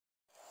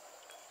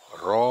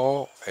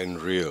and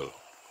real.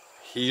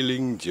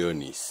 Healing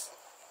journeys.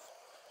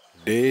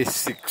 Day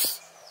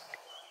 6.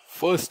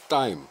 First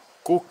time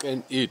cook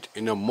and eat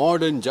in a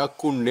modern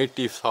Jakun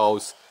native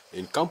house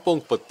in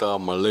Kampong Peta,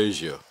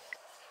 Malaysia.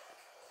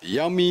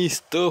 Yummy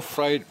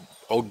stir-fried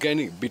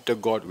organic bitter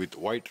gourd with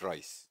white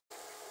rice.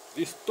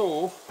 This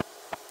stove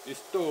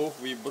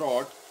we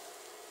brought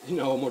in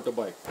our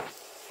motorbike.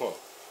 Oh,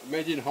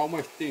 imagine how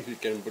much things we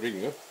can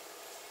bring.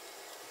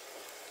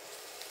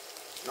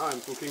 Now I'm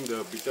cooking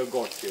the bitter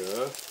gourd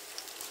here.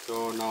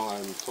 So now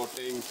I'm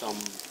sauteing some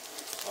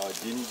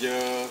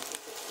ginger,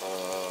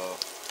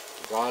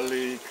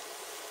 garlic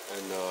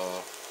and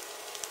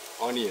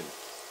onion.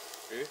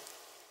 Okay.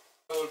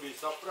 I will be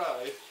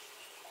surprised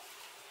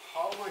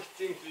how much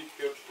things we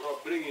could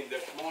bring in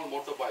that small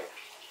motorbike.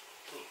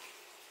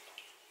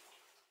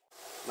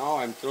 Now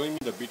I'm throwing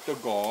the bitter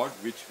gourd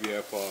which we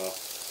have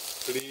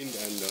cleaned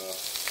and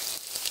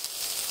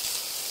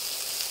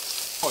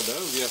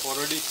we have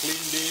already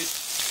cleaned it,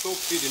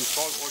 soaked it in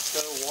salt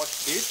water,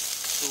 washed it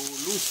to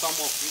lose some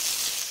of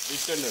its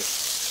bitterness.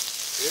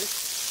 Okay.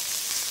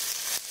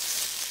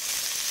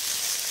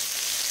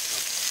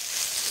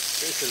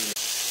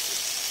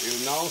 We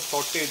will now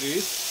saute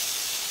this.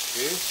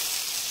 Okay.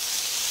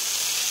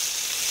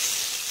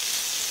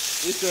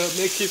 It's a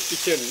makeshift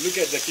kitchen. Look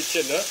at the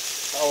kitchen.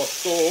 Our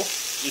stove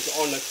is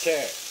on a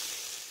chair.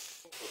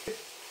 Okay.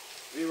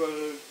 We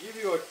will give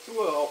you a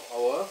tour of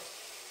our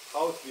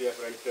house we have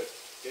rented.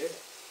 Okay.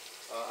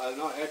 I'll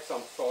now add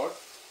some salt.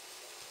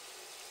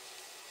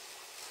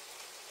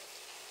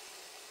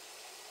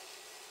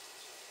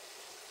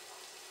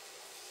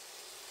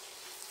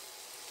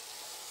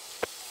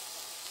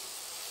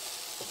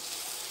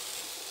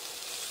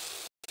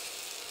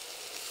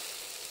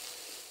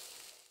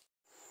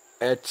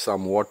 Add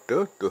some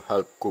water to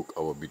help cook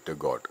our bitter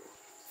gourd.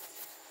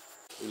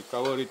 We'll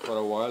cover it for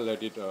a while,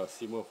 let it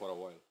simmer for a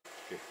while.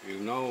 Okay.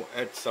 We'll now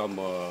add some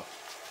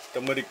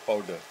turmeric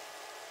powder.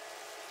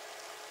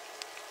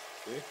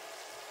 Okay.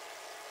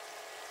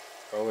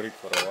 Cover it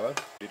for a while,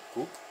 let it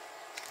cook.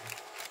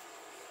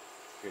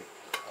 Okay.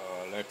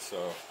 Let's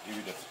give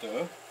it a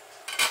stir.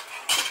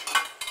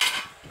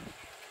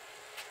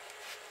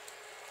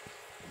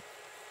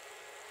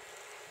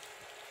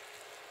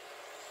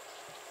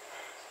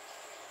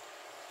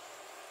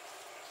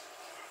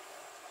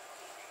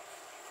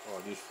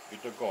 Oh, this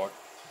bitter gourd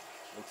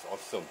looks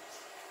awesome.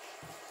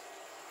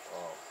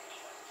 Wow.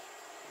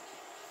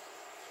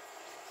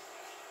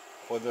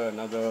 Further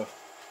another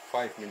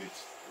 5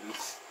 minutes. We'll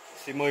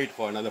simmer it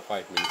for another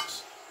 5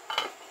 minutes.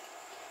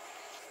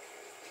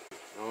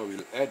 Now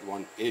we'll add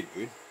one egg.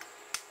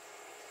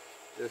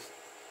 Just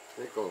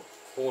make a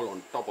hole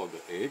on top of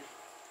the egg,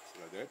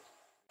 like that.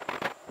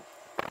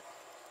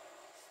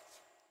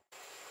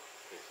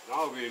 Okay.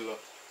 Now we'll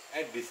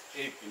add this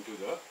egg into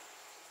the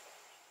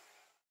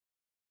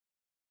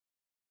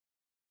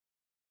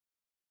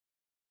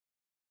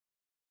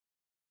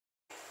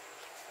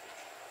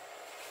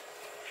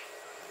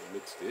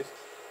mix this.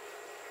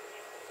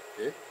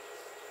 Okay.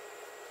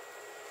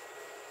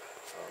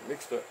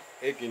 Mix the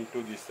egg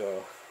into this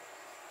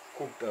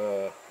cooked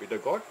bitter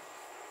gourd.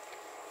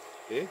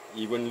 Okay,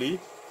 evenly.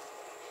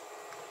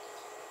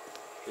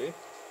 Okay.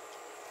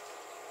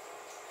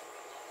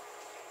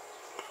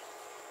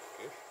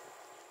 Okay.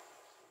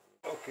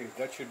 Okay,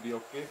 that should be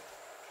okay.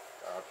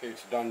 Okay,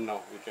 it's done now.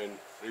 We can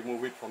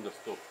remove it from the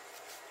stove.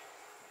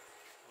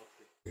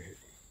 Okay.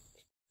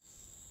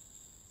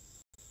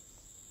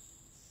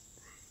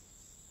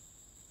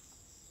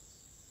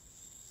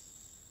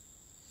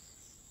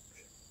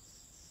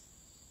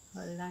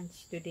 For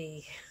lunch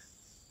today.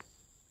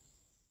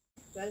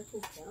 Well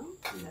cooked, huh?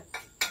 Mm.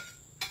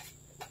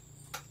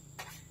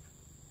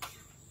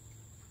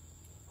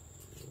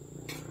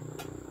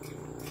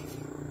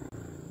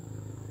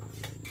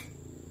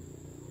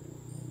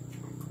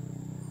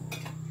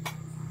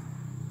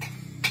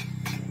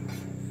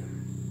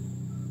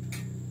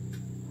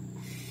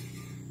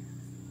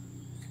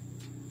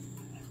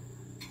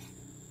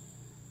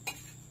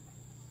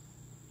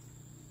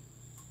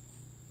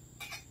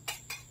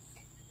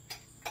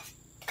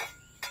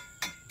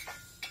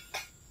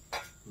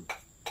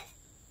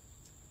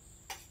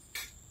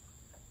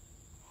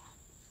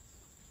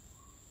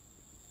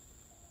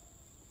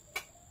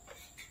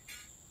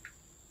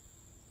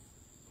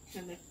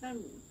 And next time,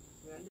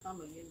 when you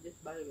come again,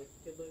 just buy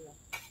vegetable.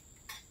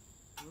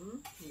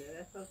 The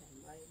rest of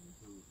can buy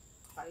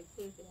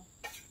spices.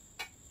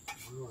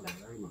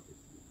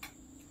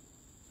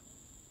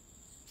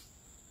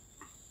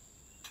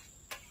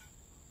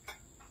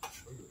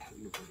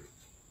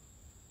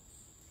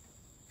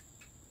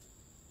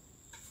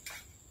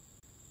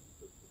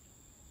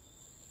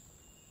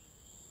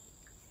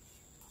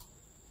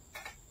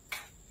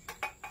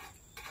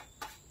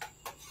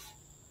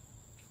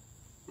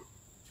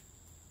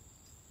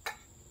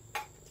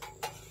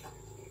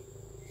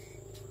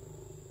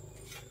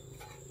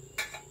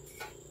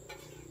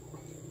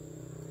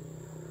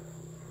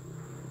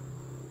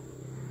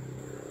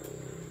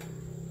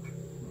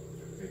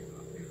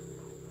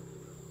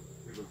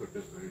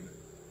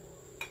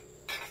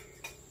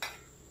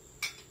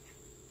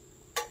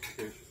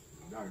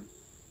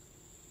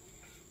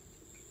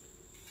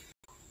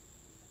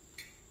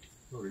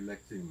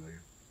 relaxing. Like.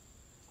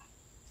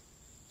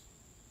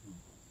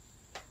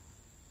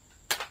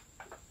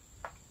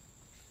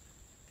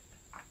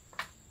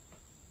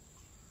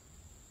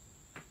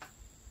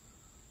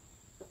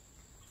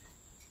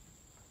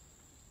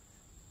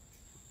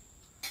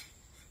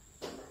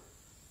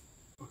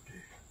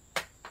 Okay.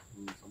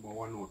 Some more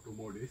 1 or 2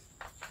 more days.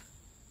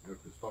 You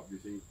have to stop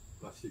using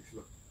plastics.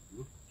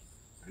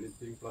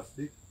 Anything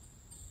plastic,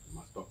 you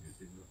must stop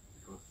using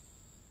because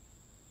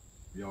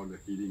we are on the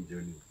healing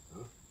journey.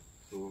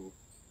 So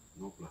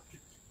no plastic.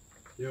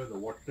 Here the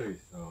water is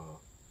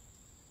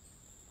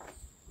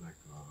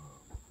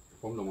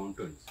from the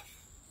mountains.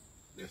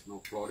 There's no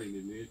chlorine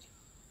in it.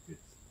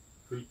 It's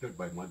filtered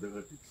by Mother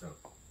Earth itself.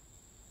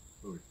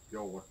 So it's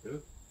pure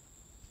water,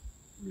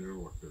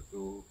 mineral water.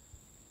 So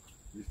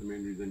this is the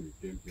main reason we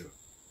came here.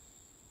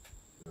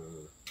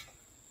 The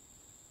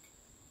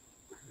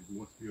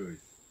atmosphere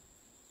is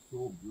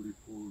so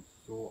beautiful,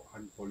 so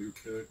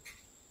unpolluted,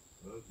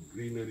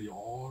 greenery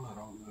all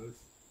around us,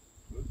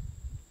 and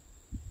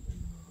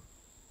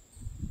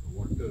the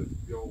water is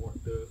pure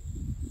water.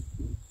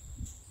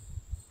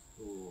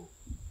 So,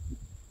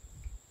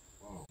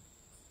 wow.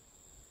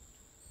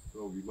 So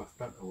we must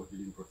start our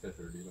healing process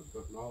already,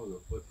 because now the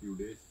first few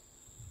days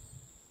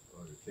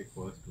it takes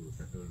for us to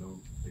settle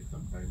down, take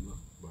some time,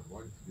 but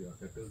once we are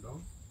settled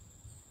down,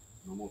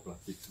 no more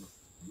plastics.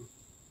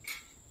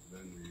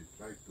 Then we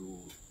try to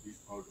eat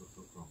out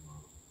also from,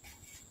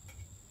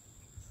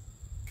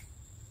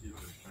 we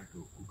try to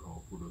cook our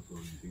food also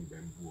using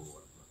bamboo or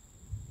whatever.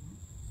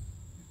 Use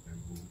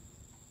bamboo.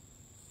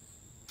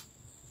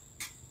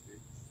 Okay.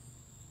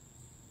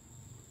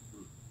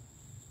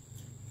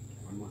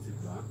 One more sip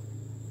lah.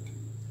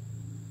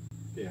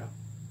 Okay, yeah.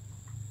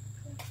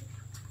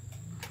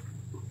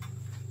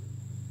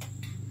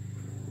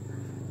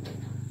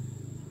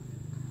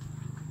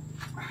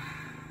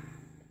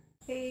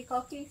 Okay,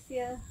 coffee's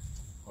here.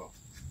 Oh,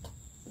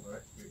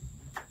 alright, great.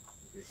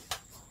 Okay.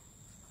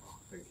 Oh,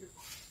 thank you.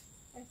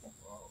 Okay.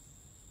 Wow.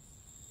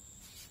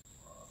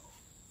 Wow.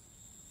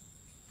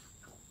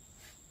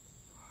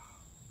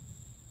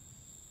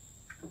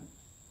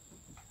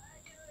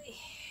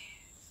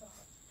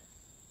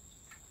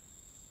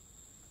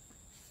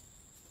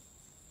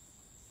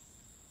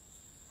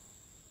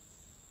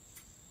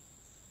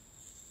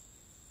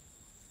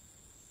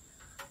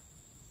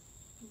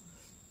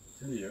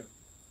 Actually,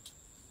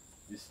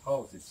 this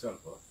house itself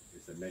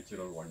is a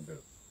natural wonder.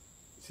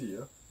 You see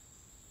here,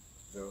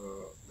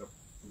 the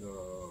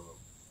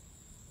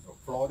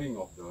flooring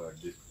of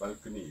this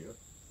balcony here,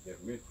 they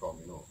have made from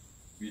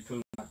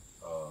betel nut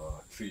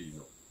tree.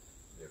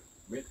 They have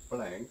made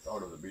planks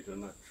out of the betel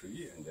nut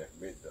tree, and they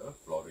have made the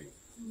flooring.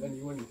 Then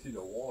even you see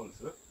the walls,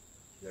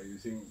 they are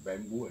using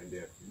bamboo, and they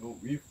have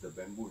weaved the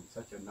bamboo in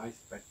such a nice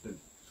pattern,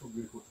 so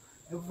beautiful.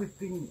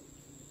 Everything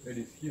that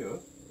is here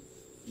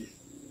is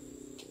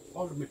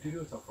all the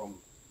materials are from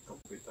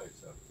Kampeta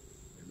itself.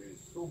 I mean,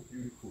 it's so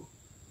beautiful.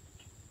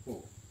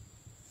 Oh,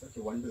 such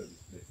a wonder,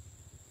 this place.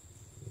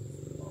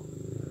 Wow.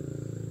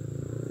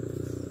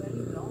 It's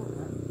very long,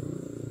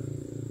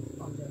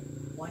 from the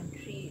one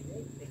tree,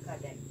 right? They cut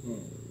that.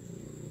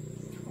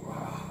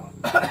 Wow.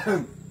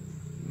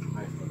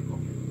 Nice for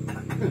coffee.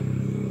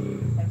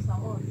 Have some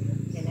more here.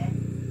 Can I?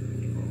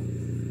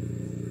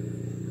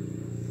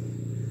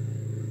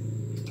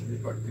 This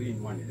got 3 in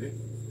 1, is it?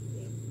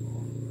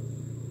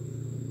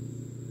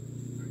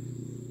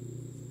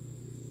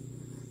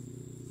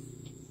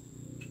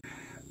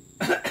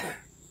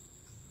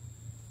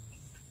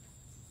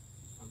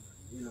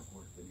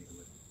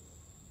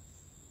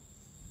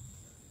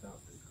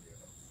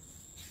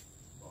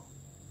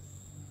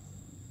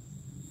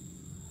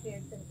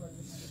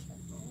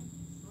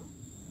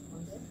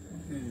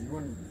 See,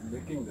 even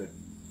making the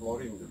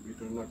flooring, the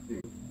betel nut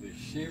thing, they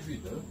shave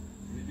it.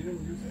 They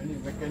didn't use any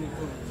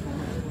mechanical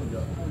instruments.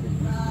 They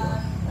used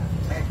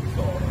axe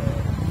or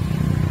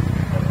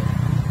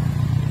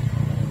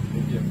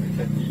maybe a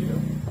machete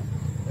here.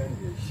 Then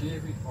they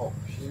shave it off,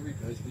 shave it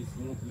nicely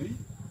smoothly,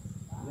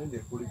 and then they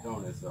put it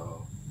down as a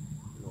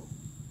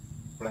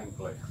plank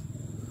like.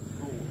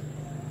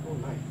 So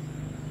nice.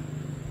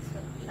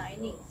 It's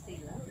shining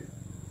still, Okay.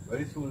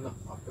 Very soon,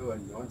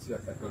 once you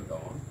are settled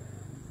down,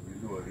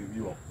 we'll do a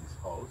review of this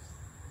house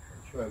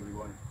and show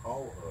everyone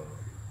how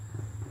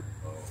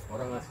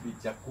orang asli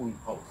Jakun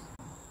House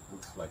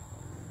looks like.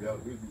 We'll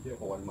be here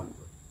for 1 month,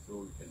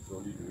 so we can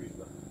slowly do it.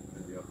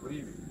 When we are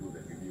free, we will do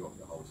the review of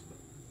the house.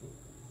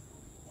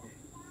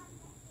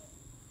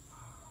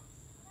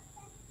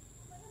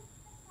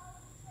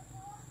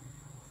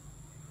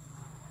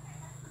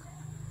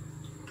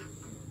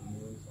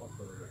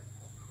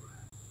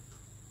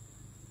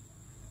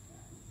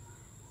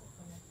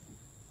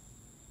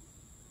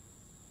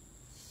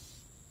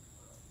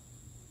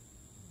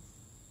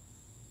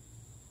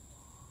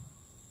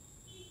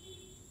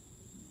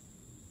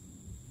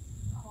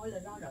 all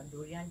around are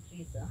durian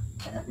trees.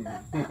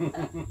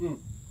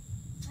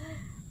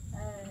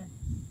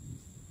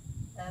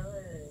 I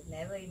will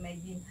never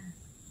imagine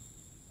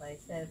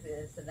myself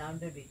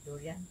surrounded with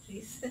durian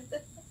trees.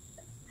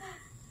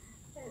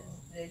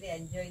 really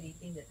enjoyed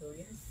eating the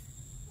durians.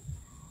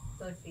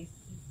 So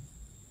tasty.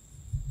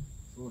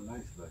 So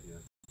nice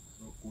here.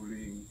 So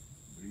cooling,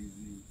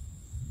 breezy.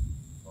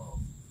 Wow.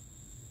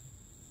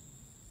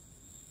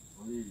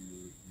 Only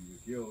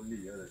you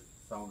hear the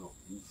sound of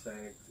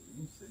insects.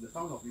 The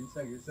sound of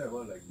insects itself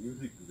was like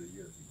music to the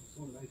ears.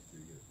 So nice to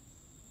hear.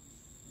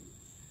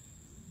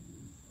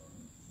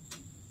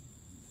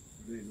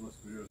 Today no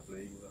squirrel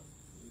playing.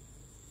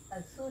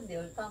 Soon they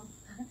will come.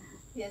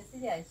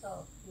 Yesterday I saw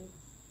a few.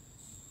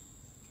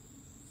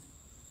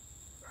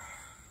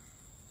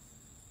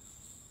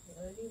 The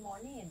early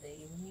morning and the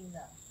evening.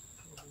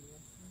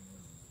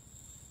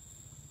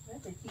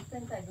 Where's the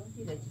chickens? I don't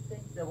see the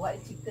chickens, the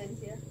white chickens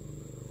here.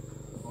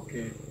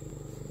 Okay,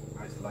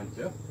 nice lunch,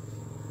 yeah?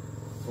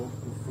 Home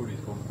cooked food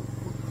is home cooked.